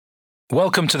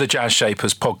Welcome to the Jazz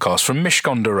Shapers podcast from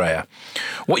Mishcon de Reya.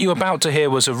 What you're about to hear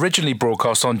was originally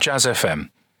broadcast on Jazz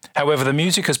FM. However, the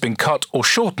music has been cut or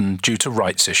shortened due to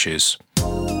rights issues.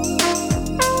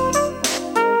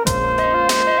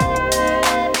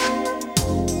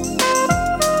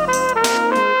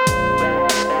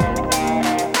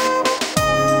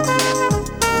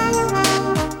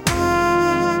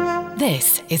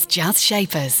 This is Jazz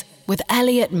Shapers with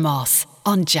Elliot Moss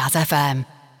on Jazz FM.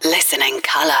 Listen in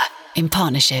colour. In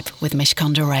partnership with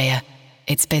Mishcon de Reya.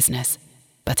 It's business,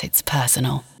 but it's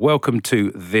personal. Welcome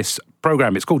to this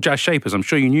programme. It's called Jazz Shapers. I'm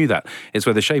sure you knew that. It's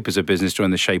where the shapers of business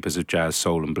join the shapers of jazz,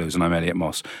 soul and blues. And I'm Elliot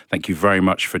Moss. Thank you very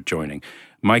much for joining.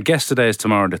 My guest today is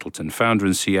Tamara Littleton, founder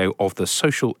and CEO of The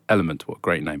Social Element. What a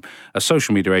great name. A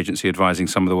social media agency advising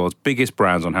some of the world's biggest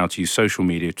brands on how to use social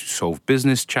media to solve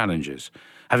business challenges.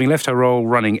 Having left her role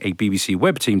running a BBC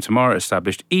web team, Tamara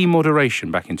established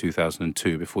eModeration back in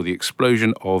 2002 before the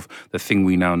explosion of the thing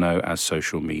we now know as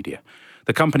social media.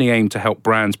 The company aimed to help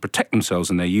brands protect themselves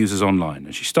and their users online,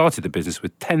 and she started the business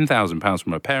with £10,000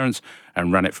 from her parents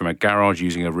and ran it from a garage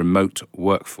using a remote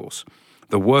workforce.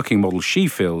 The working model she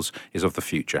feels is of the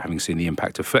future, having seen the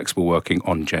impact of flexible working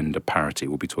on gender parity.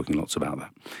 We'll be talking lots about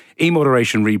that.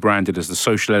 eModeration rebranded as The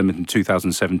Social Element in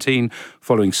 2017,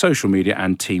 following social media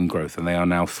and team growth, and they are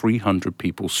now 300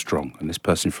 people strong. And this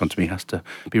person in front of me has to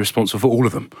be responsible for all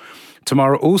of them.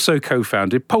 Tamara also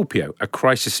co-founded Pulpio, a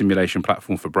crisis simulation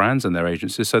platform for brands and their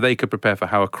agencies, so they could prepare for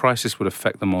how a crisis would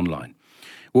affect them online.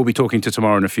 We'll be talking to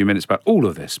Tamara in a few minutes about all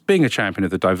of this, being a champion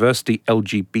of the diversity,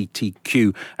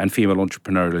 LGBTQ and female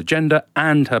entrepreneurial agenda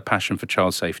and her passion for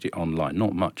child safety online.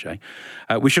 Not much, eh?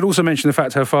 We should also mention the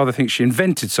fact her father thinks she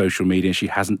invented social media and she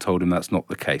hasn't told him that's not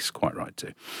the case. Quite right,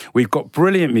 too. We've got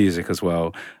brilliant music as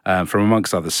well, from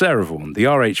amongst others, Sarah Vaughan, the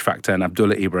RH Factor and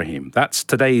Abdullah Ibrahim. That's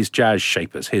today's Jazz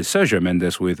Shapers. Here's Sergio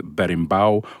Mendes with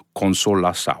Berimbau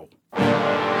Consolação.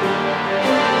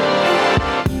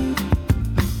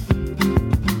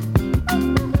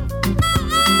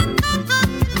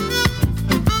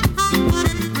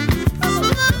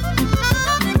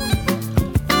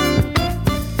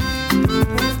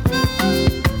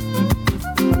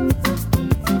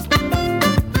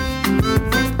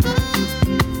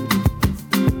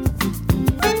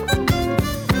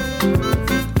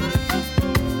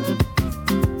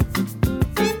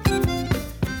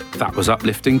 Was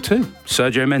uplifting too.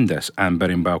 Sergio Mendes and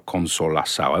Berimbau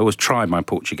Consolação. I always try my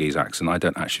Portuguese accent. I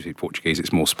don't actually speak Portuguese,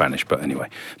 it's more Spanish, but anyway,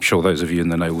 I'm sure those of you in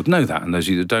the know would know that, and those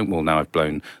of you that don't, well, now I've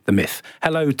blown the myth.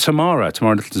 Hello, Tamara.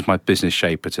 Tamara Littleton's my business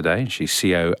shaper today. She's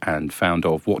CEO and founder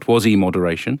of what was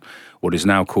eModeration, what is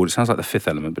now called, it sounds like the fifth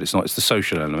element, but it's not, it's The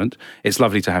Social Element. It's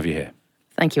lovely to have you here.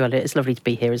 Thank you, Elliot. It's lovely to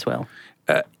be here as well.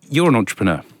 You're an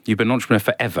entrepreneur. You've been an entrepreneur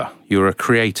forever. You're a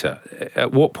creator.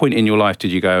 At what point in your life did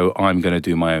you go, I'm going to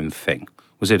do my own thing?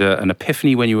 Was it an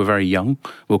epiphany when you were very young?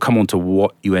 We'll come on to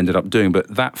what you ended up doing, but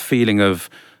that feeling of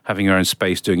having your own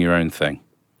space, doing your own thing.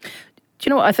 Do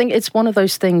you know what? I think it's one of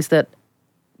those things that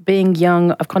being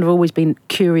young, I've kind of always been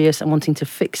curious and wanting to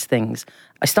fix things.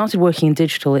 I started working in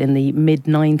digital in the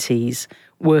mid-90s,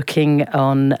 working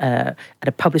on at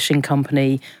a publishing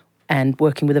company and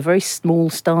working with a very small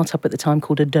startup at the time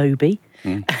called Adobe.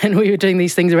 And we were doing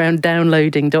these things around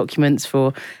downloading documents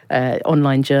for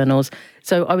online journals.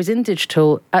 So I was in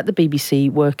digital at the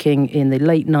BBC working in the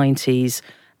late 90s,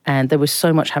 and there was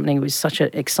so much happening. It was such an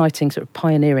exciting sort of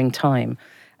pioneering time.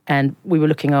 And we were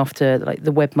looking after like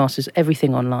the webmasters,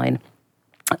 everything online.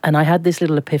 And I had this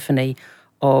little epiphany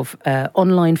of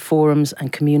online forums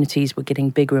and communities were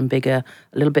getting bigger and bigger,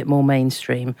 a little bit more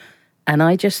mainstream. And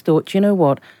I just thought, you know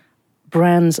what?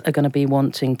 Brands are going to be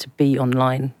wanting to be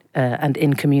online and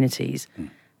in communities.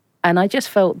 And I just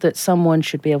felt that someone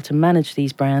should be able to manage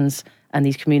these brands and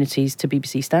these communities to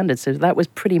BBC standards. So that was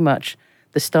pretty much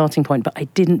the starting point, but I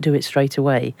didn't do it straight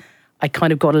away. I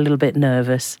kind of got a little bit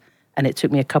nervous, and it took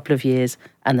me a couple of years,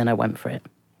 and then I went for it.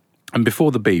 And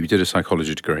before the Beeb, you did a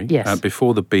psychology degree. Yes.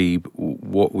 Before the Beeb,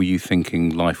 what were you thinking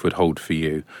life would hold for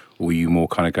you? Or were you more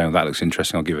kind of going, that looks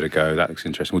interesting, I'll give it a go, that looks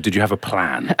interesting? Or did you have a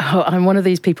plan? Oh, I'm one of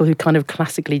these people who kind of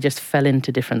classically just fell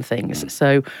into different things.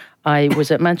 So I was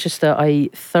at Manchester. I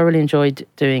thoroughly enjoyed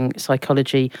doing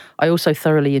psychology. I also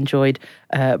thoroughly enjoyed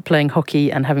playing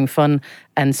hockey and having fun.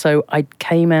 And so I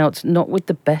came out not with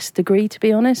the best degree, to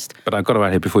be honest. But I've got to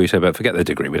add here before you say about forget the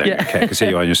degree, we don't care, because here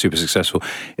you are and you're super successful.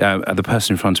 The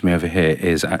person in front of me over here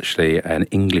is actually an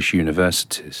English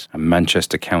University's a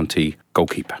Manchester County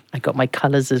goalkeeper. I got my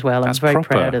colours as well. I'm very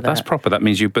proud of that. That's proper. That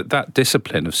means but that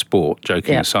discipline of sport,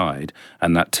 joking aside,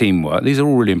 and that teamwork, these are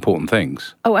all really important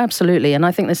things. Oh, absolutely. And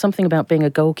I think there's something about being a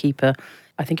goalkeeper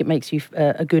I think it makes you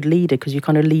a good leader because you're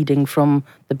kind of leading from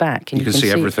the back. And you can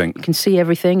see everything. You can see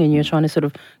everything and you're trying to sort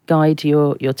of guide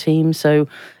your team. So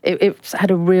it's had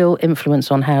a real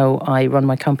influence on how I run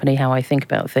my company, how I think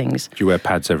about things. Do you wear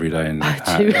pads every day? And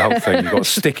the whole thing, you've got a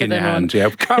stick in your hand. Yeah,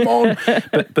 come on.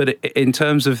 But in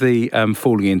terms of the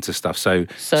falling into stuff, so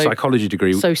psychology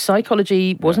degree. So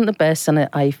psychology wasn't the best, and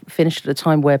I finished at a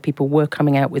time where people were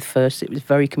coming out with first. It was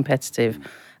very competitive.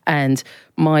 And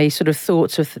my sort of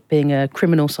thoughts of being a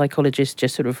criminal psychologist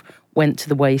just sort of went to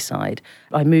the wayside.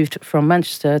 I moved from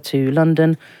Manchester to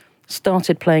London,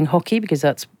 started playing hockey because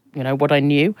that's, what I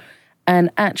knew. And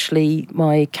actually,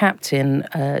 my captain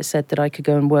said that I could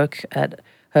go and work at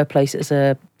her place as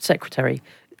a secretary.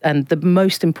 And the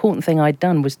most important thing I'd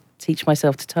done was teach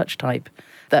myself to touch type.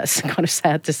 That's kind of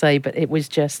sad to say, but it was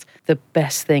just the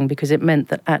best thing because it meant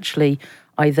that actually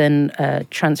I then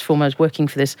transformed. I was working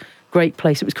for this great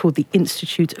place. It was called the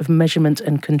Institute of Measurement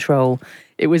and Control.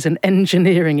 It was an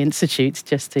engineering institute,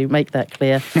 just to make that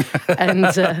clear. And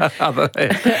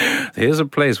here's a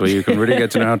place where you can really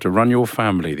get to know how to run your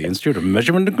family, the Institute of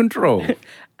Measurement and Control.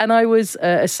 And I was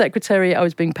a secretary. I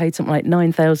was being paid something like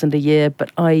 $9,000 a year,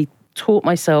 but I taught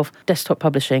myself desktop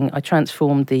publishing. I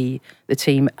transformed the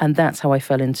team, and that's how I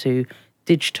fell into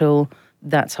digital.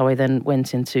 That's how I then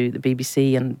went into the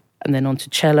BBC and then onto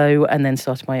cello, and then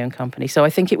started my own company. So I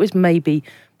think it was maybe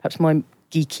perhaps my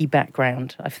geeky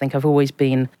background. I think I've always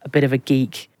been a bit of a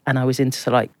geek, and I was into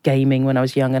like gaming when I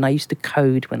was young, and I used to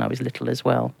code when I was little as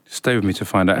well. Stay with me to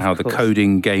find out how the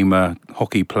coding, gamer,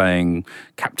 hockey playing,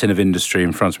 captain of industry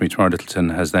in front of me, Tamara Littleton,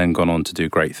 has then gone on to do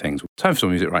great things. Time for some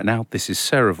music right now. This is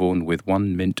Sarah Vaughan with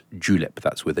One Mint Julep.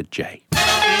 That's with a J.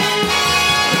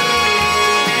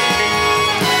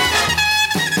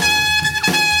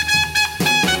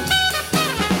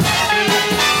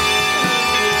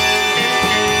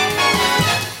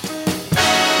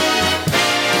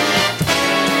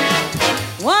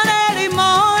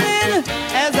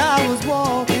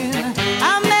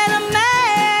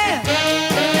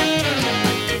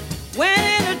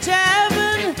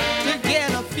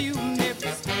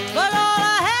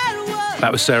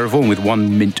 That was Sarah Vaughan with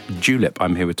One Mint Julep.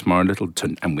 I'm here with Tamara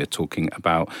Littleton, and we're talking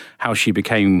about how she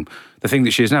became the thing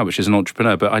that she is now, which is an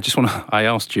entrepreneur. But I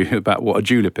asked you about what a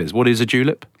julep is. What is a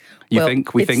julep? We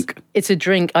think? It's a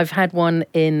drink. I've had one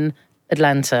in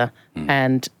Atlanta,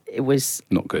 and it was...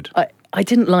 not good. I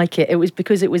didn't like it. It was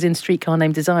because it was in Streetcar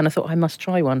Named Desire. I thought I must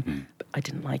try one, but I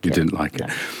didn't like it. You didn't like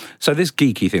it. So this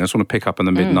geeky thing, I just want to pick up on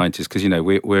the mid-90s because,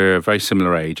 we're a very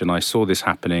similar age, and I saw this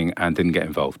happening and didn't get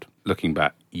involved. Looking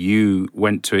back, you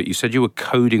went to it. You said you were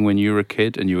coding when you were a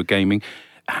kid and you were gaming.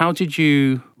 How did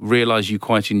you realise you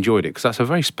quite enjoyed it? Because that's a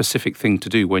very specific thing to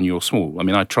do when you're small. I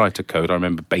mean, I tried to code. I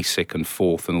remember BASIC and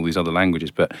Forth and all these other languages,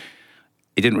 but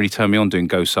it didn't really turn me on doing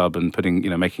GoSub and putting,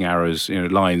 making arrows,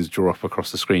 lines draw up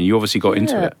across the screen. You obviously got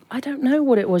into it. I don't know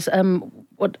what it was.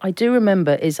 What I do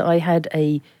remember is I had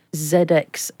a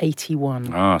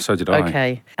ZX81. Ah, so did I.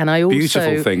 Okay. And I also...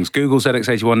 Beautiful things. Google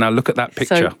ZX81. Now look at that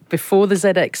picture. So before the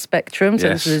ZX Spectrum, so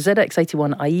yes. This was the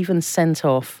ZX81, I even sent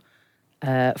off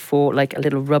for like a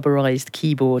little rubberized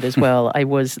keyboard as well. I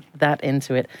was that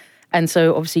into it. And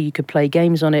so obviously you could play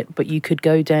games on it, but you could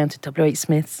go down to W.H.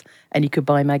 Smith's and you could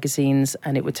buy magazines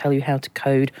and it would tell you how to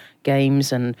code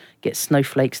games and get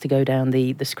snowflakes to go down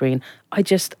the screen. I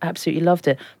just absolutely loved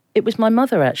it. It was my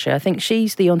mother, actually. I think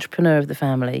she's the entrepreneur of the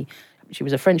family. She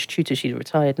was a French tutor. She's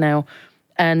retired now.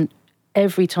 And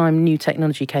every time new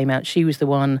technology came out, she was the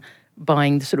one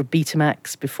buying the sort of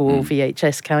Betamax before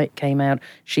VHS came out.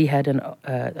 She had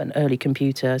an early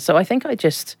computer. So I think I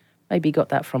just maybe got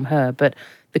that from her. But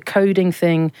the coding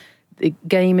thing, the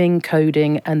gaming,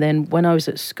 coding, and then when I was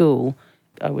at school,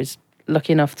 I was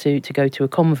lucky enough to go to a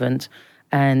convent.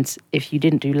 And if you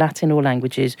didn't do Latin or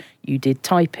languages, you did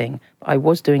typing. I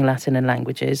was doing Latin and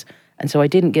languages, and so I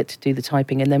didn't get to do the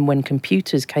typing. And then when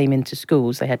computers came into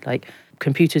schools, they had like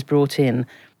computers brought in.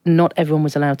 Not everyone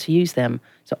was allowed to use them.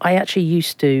 So I actually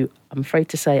used to, I'm afraid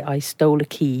to say, I stole a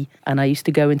key and I used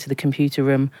to go into the computer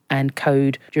room and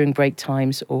code during break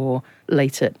times or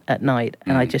late at night.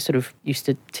 And I just sort of used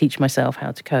to teach myself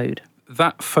how to code.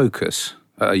 That focus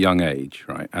at a young age,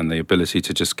 right, and the ability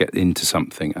to just get into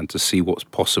something and to see what's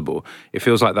possible, it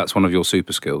feels like that's one of your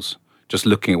super skills. Just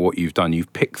looking at what you've done,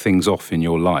 you've picked things off in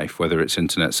your life, whether it's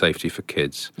internet safety for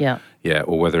kids,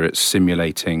 or whether it's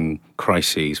simulating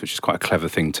crises, which is quite a clever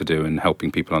thing to do and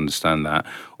helping people understand that,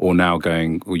 or now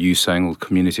going, or you saying, well,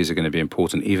 communities are going to be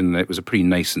important, even though it was a pretty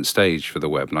nascent stage for the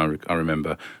web. And I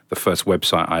remember the first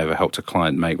website I ever helped a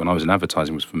client make when I was in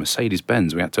advertising was for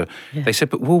Mercedes-Benz. We had to, they said,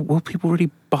 but will people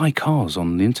really buy cars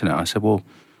on the internet? I said, well,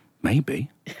 Maybe.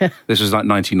 This was like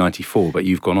 1994, but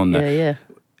you've gone on there. Yeah.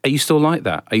 Are you still like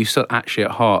that? Are you still actually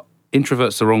at heart,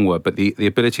 introvert's the wrong word, but the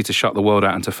ability to shut the world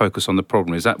out and to focus on the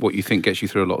problem, is that what you think gets you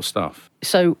through a lot of stuff?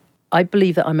 So I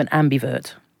believe that I'm an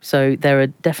ambivert. So there are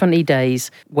definitely days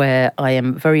where I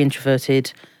am very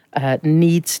introverted,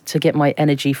 need to get my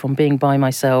energy from being by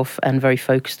myself and very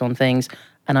focused on things.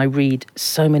 And I read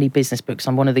so many business books.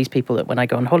 I'm one of these people that when I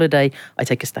go on holiday, I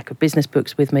take a stack of business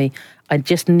books with me. I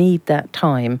just need that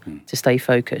time to stay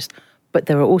focused. But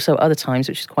there are also other times,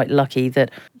 which is quite lucky, that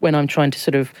when I'm trying to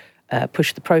sort of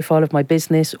push the profile of my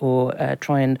business or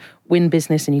try and win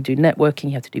business, and you do networking,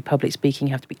 you have to do public speaking,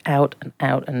 you have to be out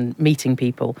and meeting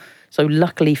people. So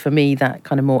luckily for me, that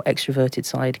kind of more extroverted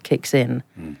side kicks in.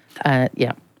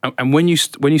 Yeah. And when you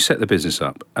set the business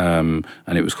up, and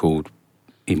it was called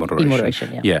eModeration.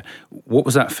 eModeration, yeah. What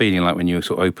was that feeling like when you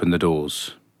sort of opened the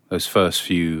doors? Those first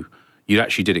few, you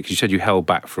actually did it because you said you held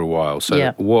back for a while.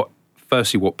 So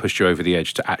Firstly, what pushed you over the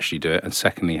edge to actually do it? And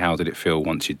secondly, how did it feel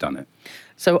once you'd done it?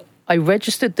 So I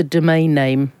registered the domain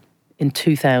name in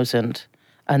 2000,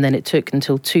 and then it took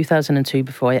until 2002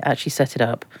 before I actually set it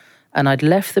up. And I'd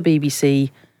left the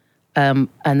BBC, and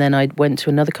then I went to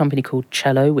another company called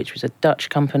Cello, which was a Dutch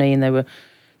company, and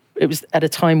it was at a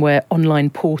time where online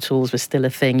portals were still a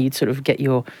thing. You'd sort of get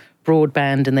your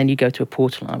broadband, and then you go to a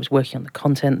portal, and I was working on the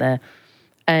content there.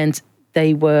 And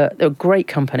they were a great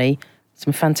company,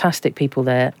 some fantastic people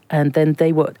there, and then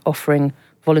they were offering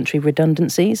voluntary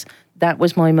redundancies. That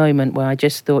was my moment where I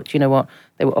just thought, you know what,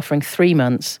 they were offering 3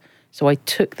 months, so I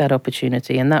took that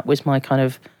opportunity, and that was my kind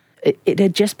of, it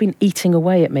had just been eating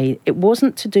away at me. It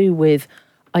wasn't to do with,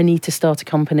 I need to start a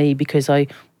company because I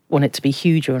want it to be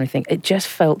huge or anything. It just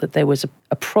felt that there was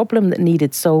a problem that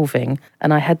needed solving,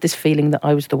 and I had this feeling that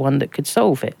I was the one that could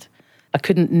solve it. I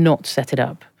couldn't not set it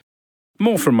up.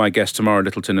 More from my guest Tamara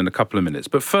Littleton in a couple of minutes,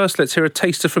 but first let's hear a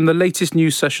taster from the latest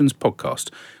News Sessions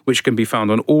podcast, which can be found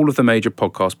on all of the major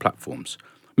podcast platforms.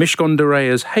 Mishcon de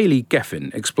Reya's Hayley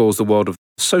Geffen explores the world of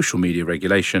social media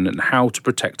regulation and how to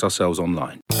protect ourselves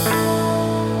online.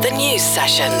 The News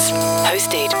Sessions,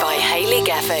 hosted by Hayley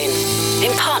Geffen,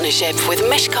 in partnership with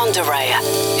Mishcon de Reya.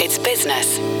 It's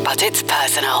business, but it's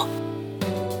personal.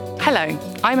 Hello,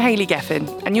 I'm Hayley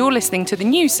Geffen, and you're listening to the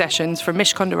News Sessions from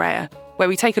Mishcon de Reya, where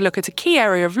we take a look at a key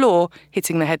area of law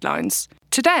hitting the headlines.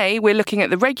 Today, we're looking at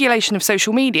the regulation of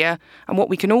social media and what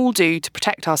we can all do to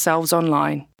protect ourselves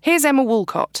online. Here's Emma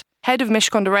Woolcott, head of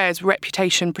Mishcon de Reya's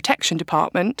Reputation Protection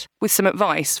Department, with some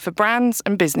advice for brands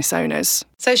and business owners.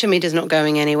 Social media is not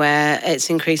going anywhere.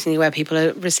 It's increasingly where people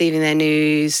are receiving their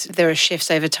news. There are shifts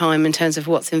over time in terms of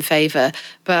what's in favour,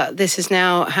 but this is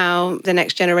now how the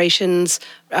next generations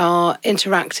are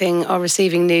interacting, are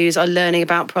receiving news, are learning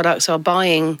about products, are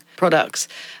buying products.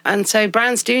 And so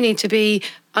brands do need to be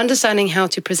understanding how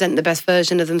to present the best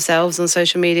version of themselves on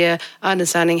social media,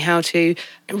 understanding how to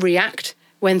react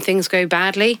when things go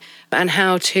badly, and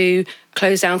how to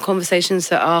close down conversations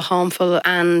that are harmful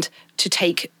and to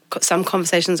take some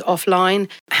conversations offline,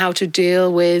 how to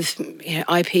deal with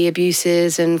IP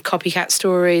abuses and copycat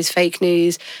stories, fake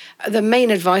news. The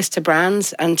main advice to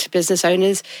brands and to business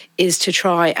owners is to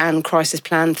try and crisis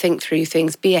plan, think through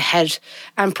things, be ahead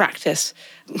and practice.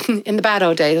 In the bad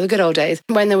old days, or the good old days,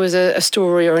 when there was a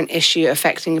story or an issue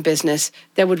affecting a business,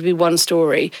 there would be one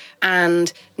story.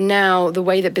 And now the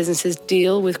way that businesses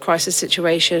deal with crisis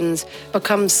situations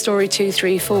becomes story 2,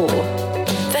 3, 4.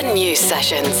 The News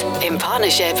Sessions, in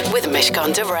partnership with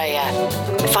Mishcon de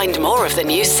Reya. Find more of the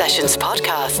News Sessions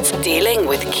podcasts dealing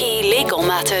with key legal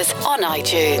matters on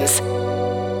iTunes.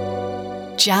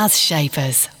 Jazz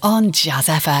Shapers on Jazz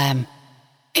FM,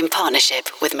 in partnership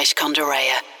with Mishcon de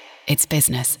Reya. It's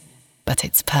business, but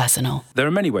it's personal. There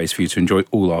are many ways for you to enjoy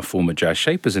all our former Jazz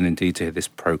Shapers and indeed to hear this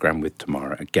programme with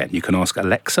Tamara again. You can ask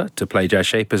Alexa to play Jazz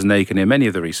Shapers and there you can hear many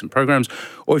of the recent programmes,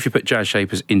 or if you put Jazz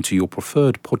Shapers into your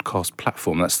preferred podcast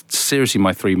platform, that's seriously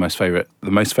my the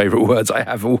most favourite words I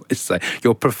have always say.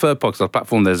 Your preferred podcast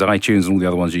platform, there's iTunes and all the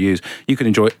other ones you use. You can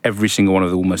enjoy every single one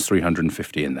of the almost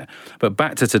 350 in there. But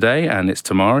back to today, and it's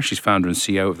Tamara. She's founder and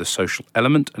CEO of The Social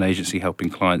Element, an agency helping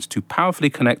clients to powerfully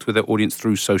connect with their audience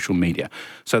through social media.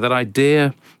 So that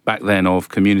idea back then of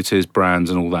communities, brands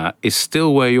and all that is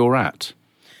still where you're at.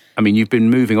 I mean, you've been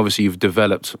moving, obviously you've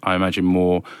developed, I imagine,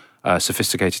 more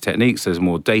sophisticated techniques. There's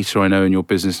more data, I know, in your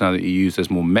business now that you use.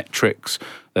 There's more metrics,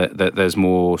 that there's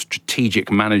more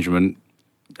strategic management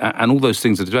and all those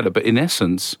things are developed. But in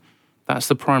essence, that's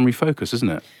the primary focus, isn't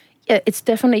it? Yeah, it's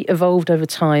definitely evolved over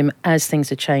time as things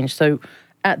have changed. So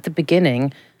at the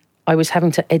beginning, I was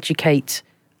having to educate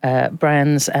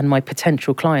brands and my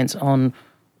potential clients on,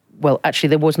 well, actually,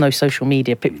 there was no social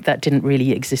media. That didn't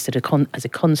really exist as a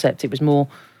concept. It was more,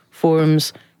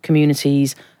 forums,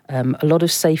 communities, a lot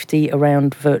of safety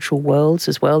around virtual worlds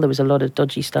as well. There was a lot of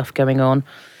dodgy stuff going on.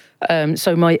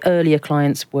 So my earlier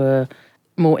clients were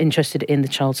more interested in the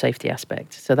child safety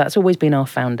aspect. So that's always been our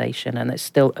foundation, and it's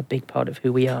still a big part of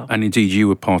who we are. And indeed, you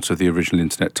were part of the original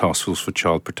Internet Task Force for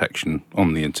Child Protection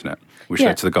on the Internet, which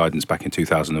led to the guidance back in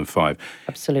 2005.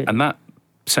 Absolutely. And that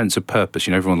sense of purpose,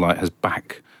 everyone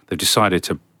they've decided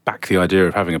to back the idea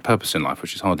of having a purpose in life,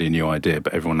 which is hardly a new idea,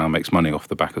 but everyone now makes money off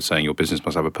the back of saying your business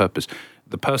must have a purpose.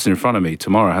 The person in front of me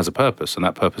tomorrow has a purpose, and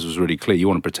that purpose was really clear. You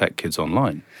want to protect kids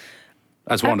online.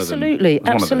 As one absolutely, of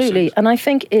them. Absolutely. And I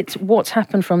think what's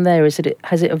happened from there is that it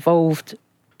evolved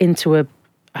into a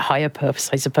higher purpose,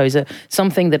 I suppose,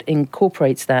 something that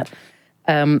incorporates that.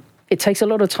 It takes a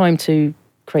lot of time to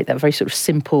create that very sort of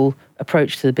simple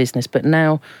approach to the business, but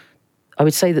now I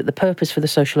would say that the purpose for the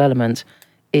social element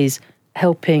is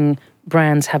helping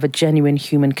brands have a genuine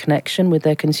human connection with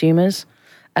their consumers.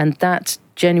 And that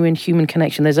genuine human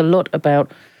connection, there's a lot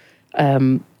about,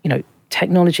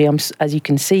 technology. As you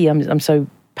can see, I'm so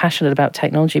passionate about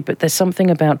technology, but there's something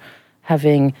about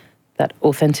having that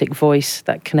authentic voice,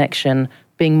 that connection,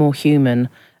 being more human.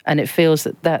 And it feels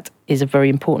that is a very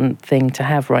important thing to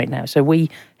have right now. So we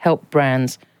help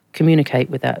brands communicate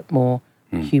with that more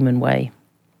human way.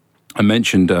 I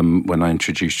mentioned when I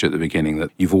introduced you at the beginning that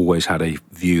you've always had a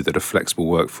view that a flexible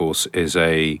workforce is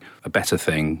a better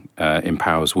thing,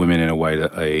 empowers women in a way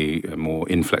that a more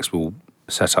inflexible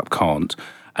setup can't.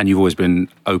 And you've always been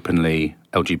openly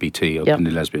LGBT,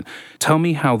 openly lesbian. Tell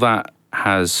me how that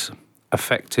has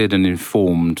affected and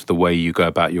informed the way you go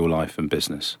about your life and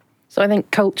business. So I think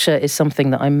culture is something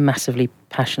that I'm massively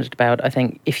passionate about. I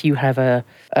think if you have a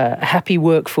happy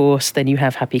workforce, then you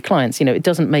have happy clients. It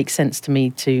doesn't make sense to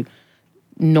me to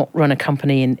not run a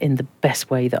company in the best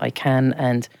way that I can.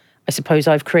 And I suppose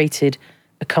I've created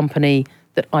a company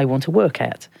that I want to work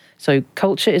at. So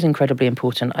culture is incredibly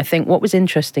important. I think what was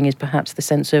interesting is perhaps the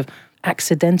sense of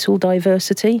accidental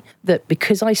diversity, that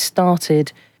because I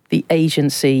started the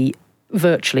agency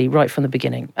virtually right from the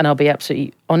beginning, and I'll be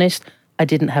absolutely honest, I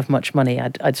didn't have much money.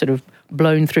 I'd sort of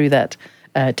blown through that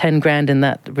 10 grand in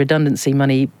that redundancy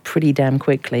money pretty damn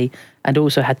quickly, and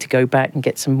also had to go back and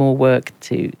get some more work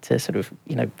to sort of,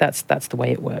 that's the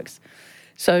way it works.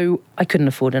 So I couldn't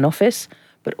afford an office,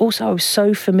 but also I was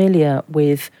so familiar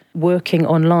with working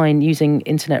online using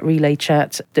internet relay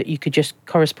chat that you could just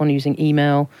correspond using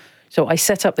email. So I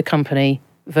set up the company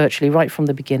virtually right from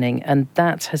the beginning, and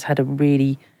that has had a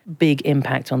really big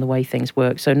impact on the way things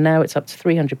work. So now it's up to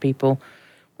 300 people.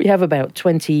 We have about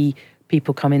 20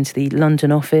 people come into the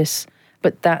London office,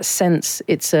 but that sense,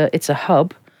 it's a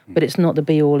hub, but it's not the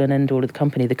be-all and end-all of the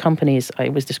company. The company is, I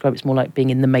always describe it's more like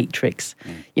being in the Matrix.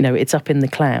 It's up in the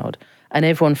cloud. And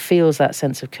everyone feels that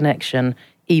sense of connection,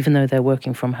 even though they're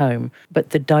working from home.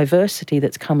 But the diversity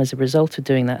that's come as a result of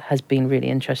doing that has been really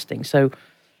interesting. So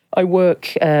I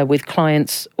work with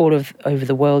clients all over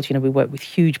the world. We work with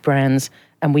huge brands,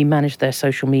 and we manage their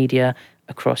social media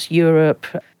across Europe,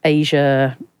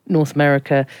 Asia, North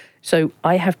America. So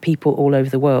I have people all over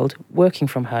the world working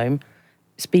from home,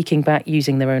 speaking back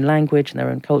using their own language and their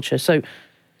own culture. So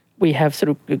we have sort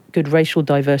of good racial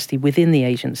diversity within the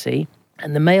agency.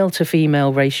 And the male to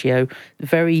female ratio,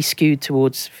 very skewed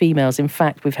towards females. In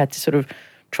fact, we've had to sort of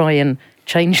try and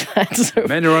change that.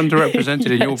 Men are underrepresented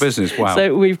in your business. Wow.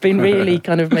 So we've been really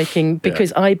kind of making,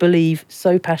 because I believe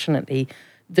so passionately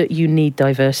that you need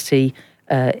diversity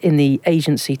in the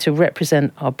agency to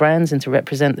represent our brands and to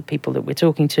represent the people that we're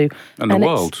talking to. And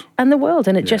the world.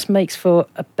 And it just makes for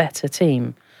a better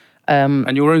team.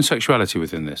 And your own sexuality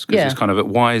within this, because it's kind of,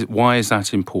 why is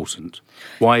that important?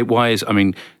 Why is,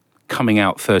 coming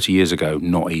out 30 years ago,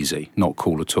 not easy, not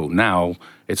cool at all. Now,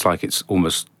 it's like it's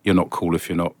almost, you're not cool if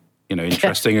you're not,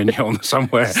 interesting and you're on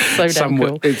somewhere. So damn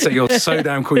cool. You're so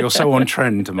damn cool, you're so on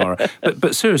trend tomorrow.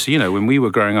 But seriously, when we were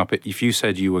growing up, if you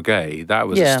said you were gay, that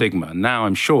was a stigma. Now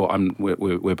I'm sure,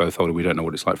 we're both older, we don't know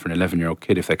what it's like for an 11-year-old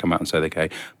kid if they come out and say they're gay.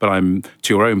 But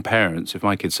to your own parents, if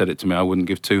my kid said it to me, I wouldn't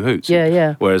give two hoots.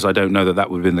 Yeah. Whereas I don't know that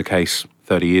would have been the case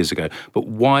 30 years ago. But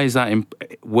why is that?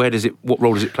 What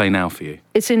role does it play now for you?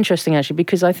 It's interesting, actually,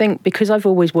 because I think because I've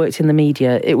always worked in the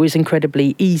media, it was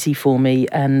incredibly easy for me,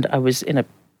 and I was in a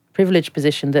privileged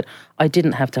position that I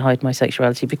didn't have to hide my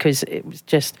sexuality because it was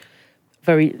just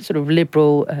very sort of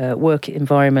liberal work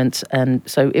environment, and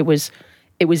so it was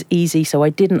easy. So I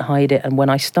didn't hide it, and when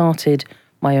I started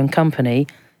my own company,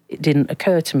 it didn't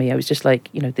occur to me. I was just like,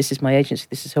 this is my agency,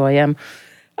 this is who I am.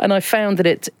 And I found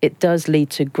that it does lead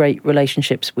to great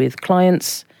relationships with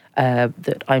clients,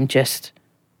 that I'm just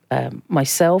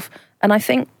myself. And I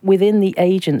think within the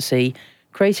agency,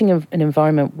 creating an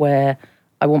environment where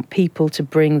I want people to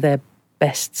bring their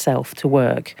best self to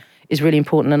work is really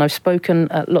important. And I've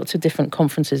spoken at lots of different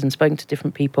conferences and spoken to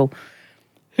different people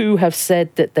who have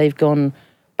said that they've gone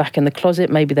back in the closet.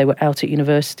 Maybe they were out at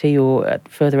university or at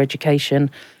further education,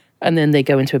 and then they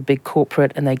go into a big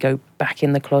corporate and they go back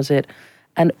in the closet.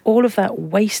 And all of that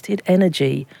wasted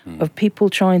energy of people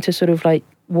trying to sort of like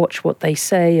watch what they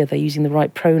say. Are they using the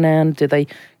right pronoun? Do they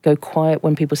go quiet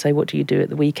when people say, what do you do at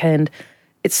the weekend?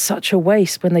 It's such a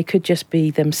waste when they could just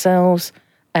be themselves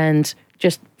and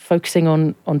just focusing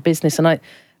on business.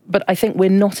 But I think we're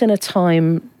not in a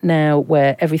time now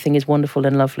where everything is wonderful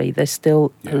and lovely. There's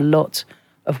still a lot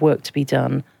of work to be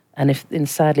done. And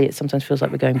sadly, it sometimes feels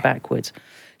like we're going backwards.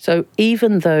 So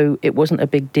even though it wasn't a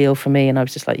big deal for me and I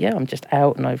was just like, yeah, I'm just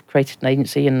out and I've created an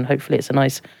agency and hopefully it's a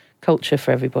nice culture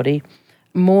for everybody,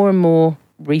 more and more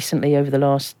recently over the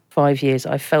last 5 years,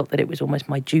 I felt that it was almost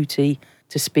my duty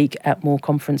to speak at more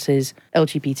conferences,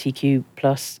 LGBTQ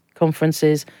plus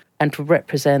conferences, and to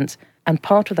represent. And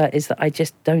part of that is that I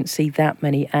just don't see that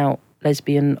many out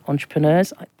lesbian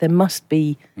entrepreneurs. There must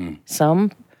be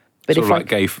some. But sort of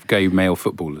like gay male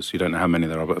footballers. You don't know how many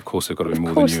there are, but of course they've got to be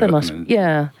more than you. Of course there must,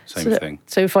 yeah. Same thing.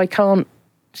 So if I can't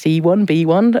see one, be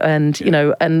one, and,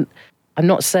 and I'm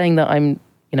not saying that I'm,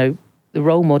 the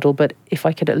role model, but if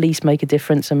I could at least make a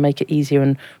difference and make it easier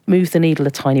and move the needle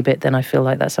a tiny bit, then I feel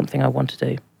like that's something I want to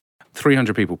do.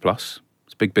 300 people plus.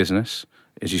 It's big business.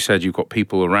 As you said, you've got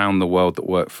people around the world that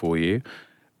work for you.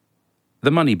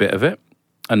 The money bit of it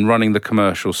and running the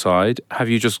commercial side, have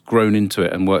you just grown into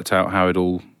it and worked out how it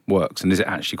all works? And is it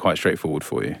actually quite straightforward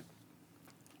for you?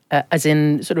 As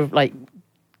in sort of like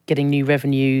getting new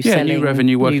revenue, selling new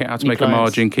revenue, working out how to make clients. A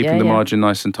margin, keeping the margin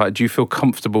nice and tight. Do you feel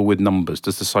comfortable with numbers?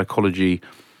 Does the psychology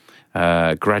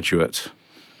graduate,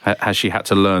 has she had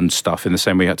to learn stuff in the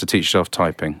same way you had to teach yourself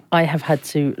typing? I have had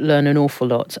to learn an awful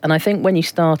lot. And I think when you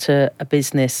start a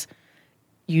business,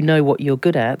 you know what you're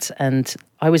good at. And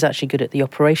I was actually good at the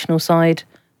operational side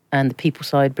and the people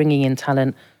side, bringing in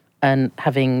talent and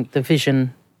having the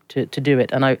vision to do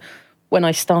it. And when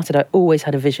I started, I always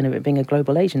had a vision of it being a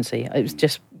global agency. It was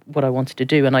just what I wanted to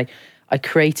do. And I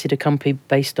created a company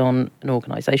based on an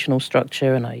organisational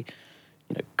structure, and I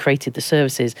created the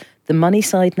services. The money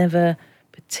side never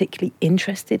particularly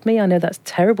interested me. I know that's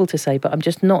terrible to say, but I'm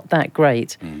just not that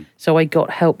great. So I got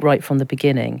help right from the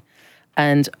beginning.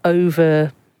 And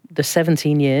over the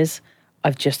 17 years,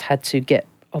 I've just had to get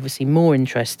obviously more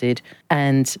interested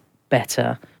and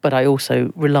better, but I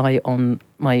also rely on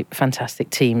my fantastic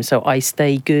team. So I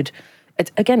stay good.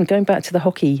 Again, going back to the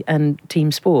hockey and team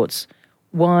sports,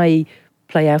 why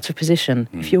play out of position?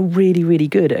 If you're really, really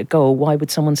good at a goal, why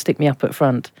would someone stick me up at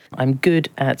front? I'm good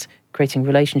at creating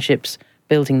relationships,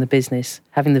 building the business,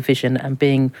 having the vision, and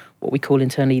being what we call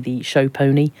internally the show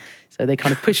pony. So they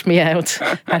kind of push me out,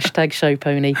 hashtag show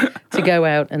pony, to go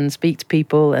out and speak to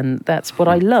people. And that's what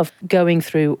I love. Going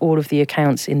through all of the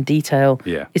accounts in detail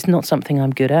is not something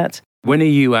I'm good at. When are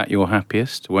you at your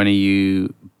happiest? When are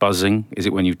you buzzing? Is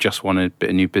it when you've just won a bit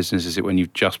of new business? Is it when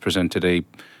you've just presented a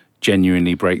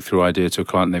genuinely breakthrough idea to a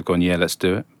client and they've gone, yeah, let's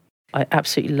do it? I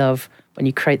absolutely love when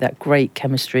you create that great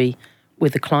chemistry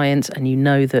with the client and you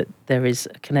know that there is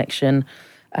a connection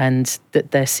and that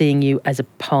they're seeing you as a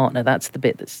partner. That's the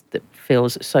bit that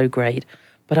feels so great.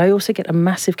 But I also get a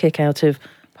massive kick out of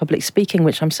public speaking,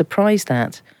 which I'm surprised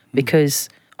at because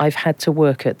I've had to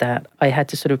work at that. I had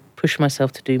to sort of push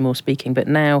myself to do more speaking. But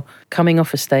now coming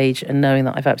off a stage and knowing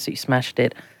that I've absolutely smashed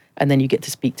it, and then you get to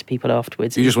speak to people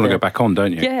afterwards. You just want to go back on,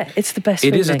 don't you? Yeah, it's the best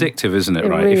feeling. It is addictive, isn't it,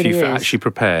 right? Really if you've is. actually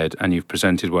prepared and you've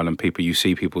presented well and you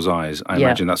see people's eyes, I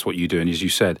imagine that's what you do. And as you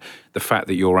said, the fact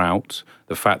that you're out,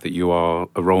 the fact that you are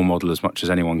a role model as much as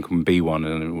anyone can be one,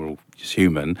 and we're all just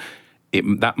human,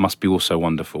 that must be also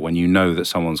wonderful when you know that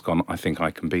someone's gone, I think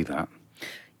I can be that.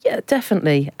 Yeah,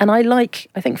 definitely. And I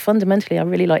think fundamentally, I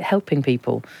really like helping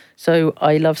people. So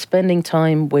I love spending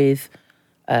time with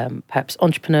perhaps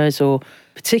entrepreneurs or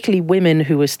particularly women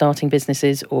who are starting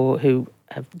businesses or who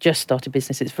have just started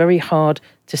businesses. It's very hard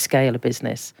to scale a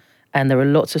business. And there are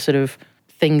lots of sort of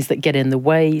things that get in the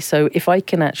way. So if I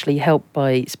can actually help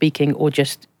by speaking or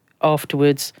just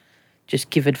afterwards, just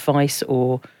give advice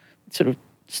or sort of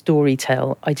story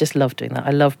tell, I just love doing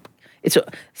that.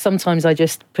 Sometimes I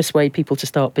just persuade people to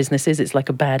start businesses. It's like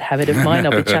a bad habit of mine.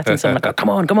 I'll be chatting to someone like, oh,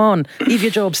 come on, leave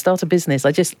your job, start a business.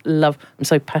 I'm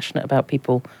so passionate about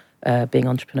people being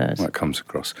entrepreneurs. That comes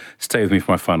across. Stay with me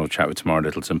for my final chat with Tamara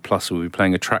Littleton. Plus, we'll be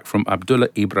playing a track from Abdullah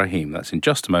Ibrahim. That's in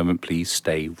just a moment. Please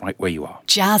stay right where you are.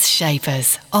 Jazz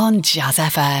Shapers on Jazz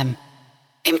FM.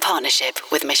 In partnership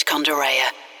with Mishcon de Reya.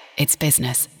 It's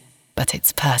business, but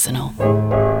it's personal.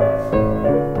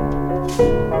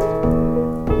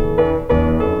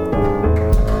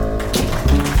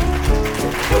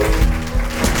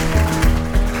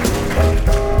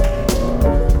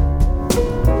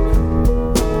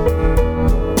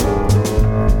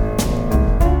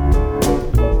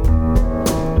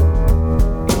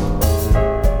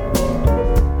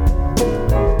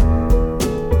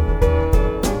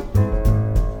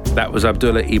 That was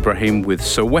Abdullah Ibrahim with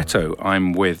Soweto.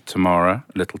 I'm with Tamara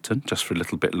Littleton, just for a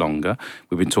little bit longer.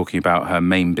 We've been talking about her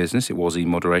main business. It was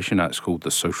e-moderation. Now it's called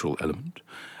The Social Element.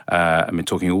 I've been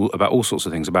talking about all sorts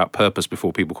of things, about purpose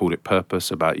before people called it purpose,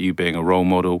 about you being a role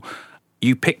model.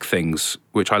 You pick things,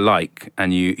 which I like,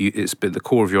 and it's been the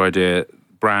core of your idea,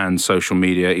 brand, social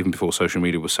media, even before social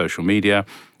media was social media,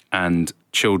 and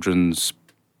children's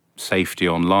safety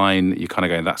online. You're kind of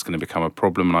going, that's going to become a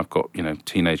problem. And I've got,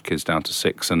 teenage kids down to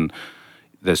 6, and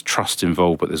there's trust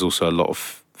involved, but there's also a lot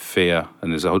of fear,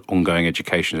 and there's ongoing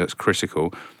education that's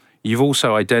critical. You've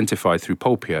also identified through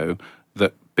Polpio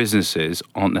that businesses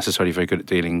aren't necessarily very good at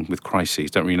dealing with crises,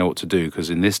 don't really know what to do,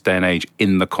 because in this day and age,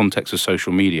 in the context of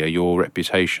social media, your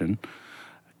reputation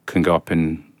can go up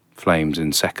in flames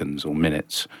in seconds or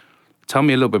minutes. Tell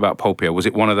me a little bit about Polpio. Was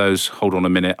it one of those, hold on a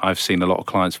minute, I've seen a lot of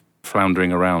clients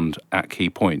floundering around at key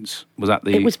points? Was that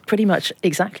the... It was pretty much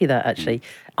exactly that, actually.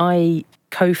 I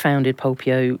co-founded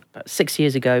Polpio about 6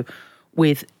 years ago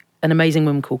with an amazing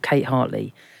woman called Kate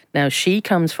Hartley. Now, she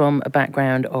comes from a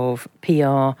background of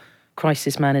PR,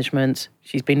 crisis management.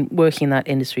 She's been working in that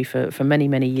industry for many,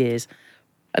 many years.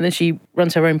 And then she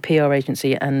runs her own PR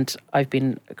agency, and I've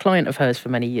been a client of hers for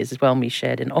many years as well. We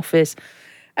shared an office,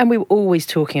 and we were always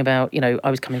talking about, I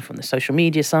was coming from the social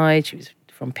media side, she was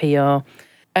from PR,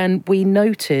 and we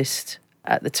noticed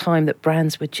at the time that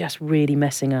brands were just really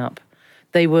messing up.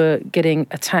 They were getting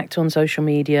attacked on social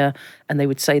media, and they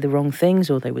would say the wrong things,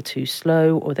 or they were too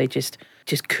slow, or they just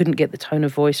couldn't get the tone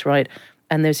of voice right.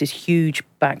 And there's this huge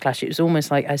backlash. It was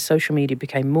almost like as social media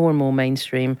became more and more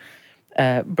mainstream,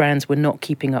 brands were not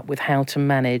keeping up with how to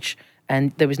manage.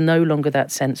 And there was no longer that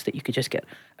sense that you could just get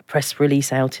a press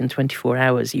release out in 24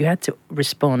 hours. You had to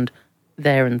respond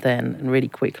there and then and really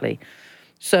quickly.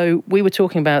 So we were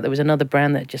talking about there was another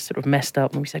brand that just sort of messed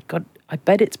up. And we said, God, I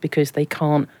bet it's because they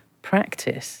can't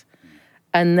practice.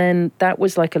 And then that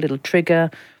was like a little trigger.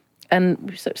 And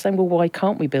we were saying, well, why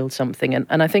can't we build something?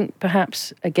 And I think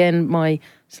perhaps, again, my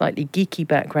slightly geeky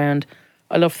background,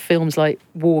 I love films like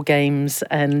War Games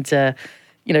and,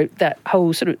 that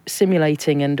whole sort of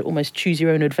simulating and almost choose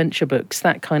your own adventure books,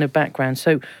 that kind of background.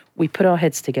 So we put our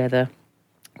heads together.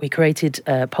 We created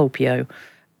Polpio,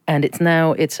 and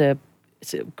it's a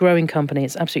growing company.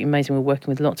 It's absolutely amazing. We're working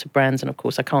with lots of brands, and of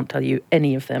course, I can't tell you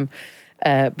any of them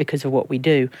because of what we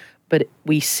do. But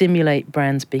we simulate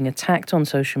brands being attacked on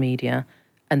social media,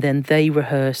 and then they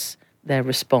rehearse their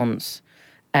response.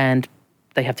 And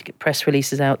they have to get press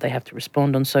releases out, they have to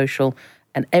respond on social,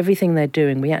 and everything they're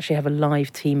doing, we actually have a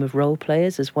live team of role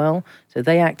players as well. So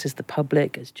they act as the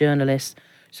public, as journalists.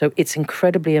 So it's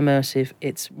incredibly immersive,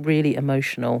 it's really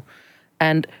emotional.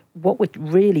 And what we're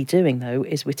really doing, though,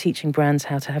 is we're teaching brands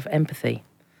how to have empathy.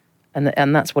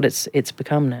 And that's what it's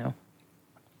become now.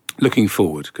 Looking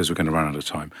forward, because we're going to run out of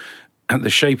time, at the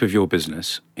shape of your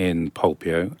business in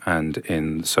Polpio and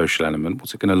in the Social Element,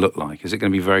 what's it going to look like? Is it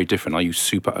going to be very different? Are you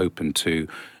super open to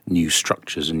new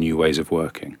structures and new ways of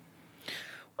working?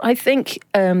 I think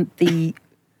the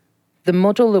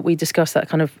model that we discussed, that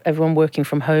kind of everyone working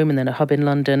from home and then a hub in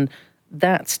London,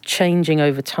 that's changing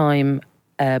over time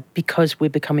because we're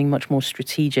becoming much more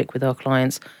strategic with our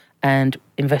clients and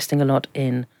investing a lot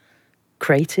in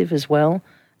creative as well.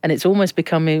 And it's almost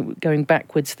going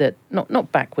backwards, that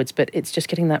not backwards, but it's just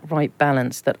getting that right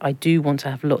balance that I do want to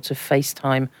have lots of face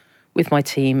time with my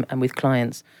team and with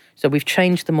clients. So we've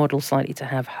changed the model slightly to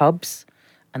have hubs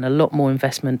and a lot more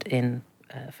investment in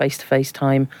face-to-face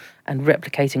time and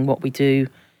replicating what we do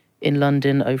in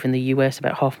London, over in the US,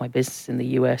 about half my business in the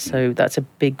US. So that's a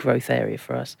big growth area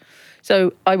for us.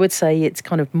 So I would say it's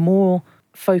kind of more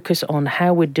focus on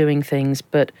how we're doing things,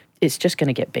 but it's just going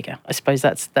to get bigger. I suppose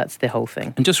that's the whole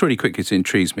thing. And just really quickly, it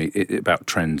intrigues me about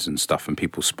trends and stuff and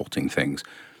people spotting things.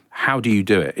 How do you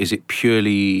do it? Is it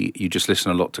purely you just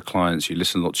listen a lot to clients, you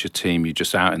listen a lot to your team, you're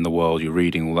just out in the world, you're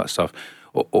reading all that stuff?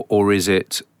 Or is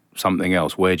it something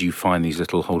else? Where do you find these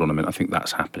little, hold on a minute, I think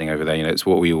that's happening over there. It's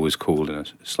what we always call, in a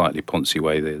slightly poncy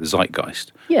way, the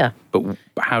zeitgeist. Yeah. But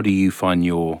how do you find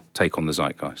your take on the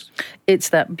zeitgeist? It's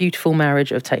that beautiful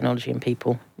marriage of technology and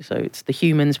people. So it's the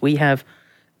humans. We have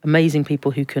amazing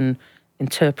people who can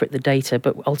interpret the data,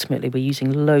 but ultimately we're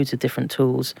using loads of different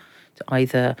tools to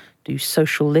either do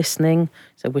social listening,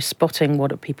 so we're spotting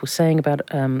what are people saying about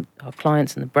our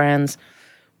clients and the brands.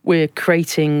 We're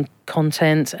creating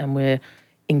content and we're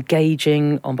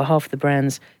engaging on behalf of the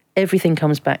brands. Everything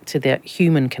comes back to that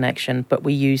human connection, but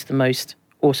we use the most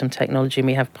awesome technology, and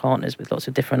we have partners with lots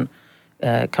of different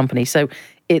companies. So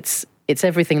it's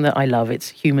everything that I love. It's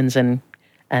humans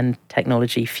and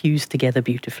technology fused together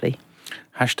beautifully.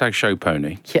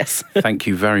 #ShowPony. Yes. Thank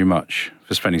you very much for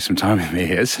for spending some time with me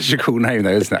here. It's such a cool name,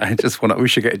 though, isn't it? We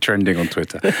should get it trending on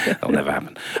Twitter. That'll never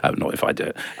happen. Not if I do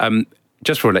it.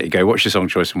 Just before I let you go, what's your song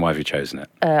choice and why have you chosen it?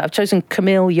 I've chosen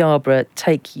Camille Yarbrough,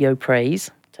 Take Your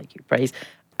Praise.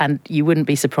 And you wouldn't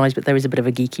be surprised, but there is a bit of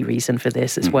a geeky reason for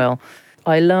this as well.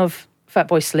 I love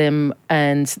Fatboy Slim,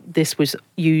 and this was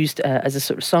used as a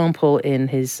sort of sample in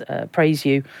his Praise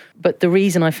You. But the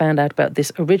reason I found out about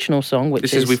this original song, which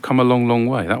this is We've Come a Long, Long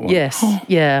Way, that one. Yes,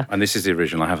 yeah. And this is the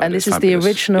original, I have. And this is the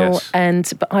original,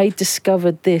 yes. But I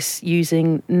discovered this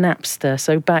using Napster,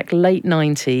 so back late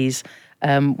 90s,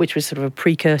 which was sort of a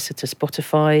precursor to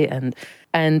Spotify,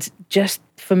 and just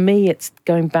for me, it's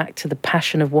going back to the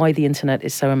passion of why the internet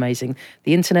is so amazing.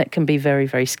 The internet can be very,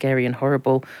 very scary and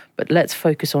horrible, but let's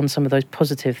focus on some of those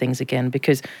positive things again,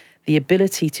 because the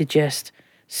ability to just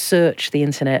search the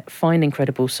internet, find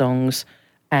incredible songs,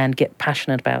 and get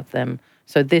passionate about them.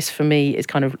 So this, for me, is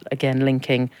kind of, again,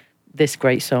 linking this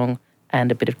great song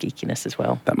and a bit of geekiness as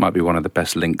well. That might be one of the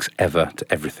best links ever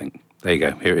to everything. There you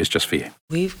go. Here it is just for you.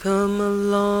 We've come a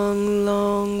long,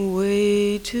 long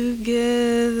way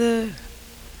together,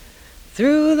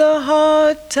 through the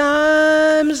hard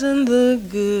times and the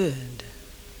good.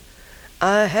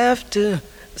 I have to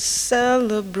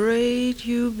celebrate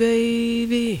you,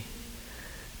 baby.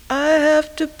 I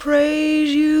have to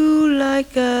praise you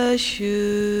like I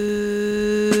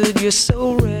should. You're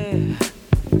so rare,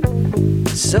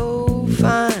 so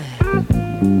fine.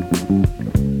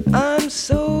 I'm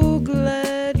so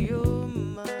glad you're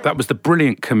mine. That was the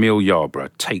brilliant Camille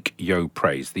Yarbrough, Take Yo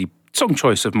Praise, the song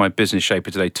choice of my business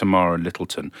shaper today, Tamara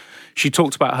Littleton. She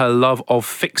talked about her love of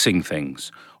fixing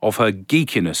things, of her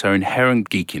geekiness, her inherent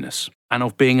geekiness, and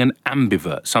of being an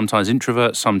ambivert, sometimes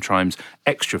introvert, sometimes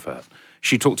extrovert.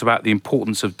 She talked about the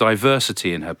importance of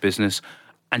diversity in her business,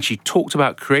 and she talked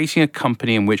about creating a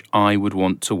company in which I would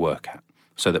want to work at,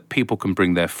 so that people can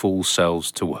bring their full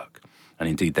selves to work, and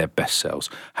indeed their best selves.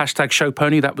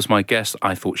 #ShowPony, that was my guest.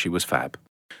 I thought she was fab.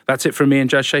 That's it from me and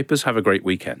Jazz Shapers. Have a great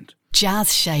weekend.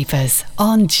 Jazz Shapers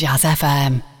on Jazz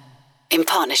FM. In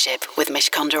partnership with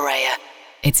Mishcon de Reya.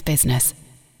 It's business,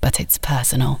 but it's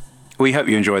personal. We hope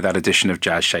you enjoyed that edition of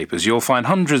Jazz Shapers. You'll find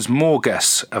hundreds more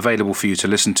guests available for you to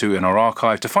listen to in our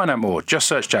archive. To find out more, just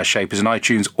search Jazz Shapers in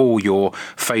iTunes or your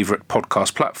favourite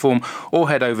podcast platform, or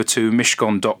head over to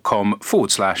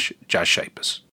mishcon.com/Jazz Shapers.